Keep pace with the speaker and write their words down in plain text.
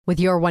With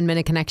your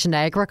 1-minute connection to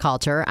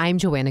agriculture, I'm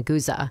Joanna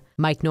Guza.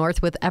 Mike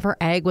North with Ever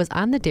Ag was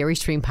on the Dairy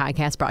Stream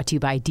podcast brought to you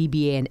by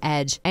DBA and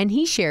Edge, and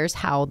he shares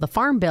how the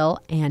Farm Bill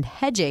and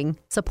hedging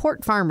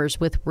support farmers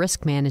with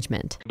risk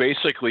management.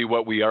 Basically,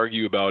 what we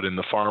argue about in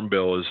the Farm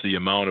Bill is the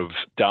amount of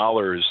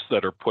dollars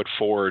that are put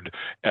forward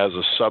as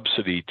a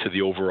subsidy to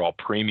the overall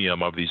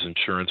premium of these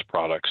insurance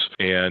products.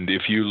 And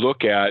if you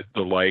look at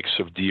the likes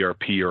of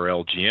DRP or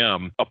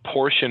LGM, a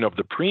portion of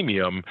the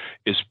premium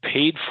is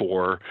paid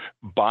for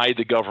by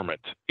the government.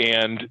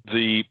 And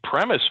the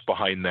premise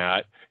behind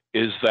that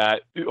is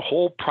that the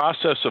whole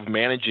process of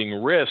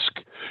managing risk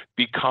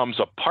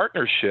becomes a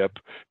partnership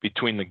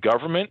between the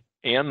government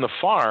and the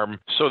farm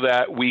so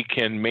that we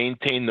can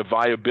maintain the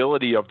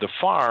viability of the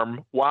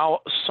farm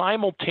while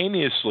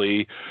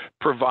simultaneously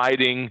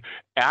providing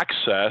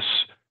access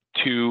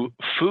to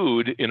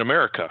food in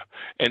America.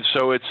 And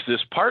so it's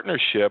this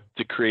partnership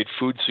to create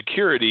food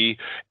security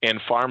and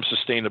farm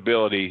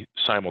sustainability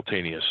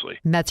simultaneously.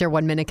 And that's your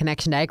 1-minute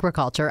connection to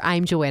agriculture.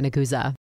 I'm Joanna Guza.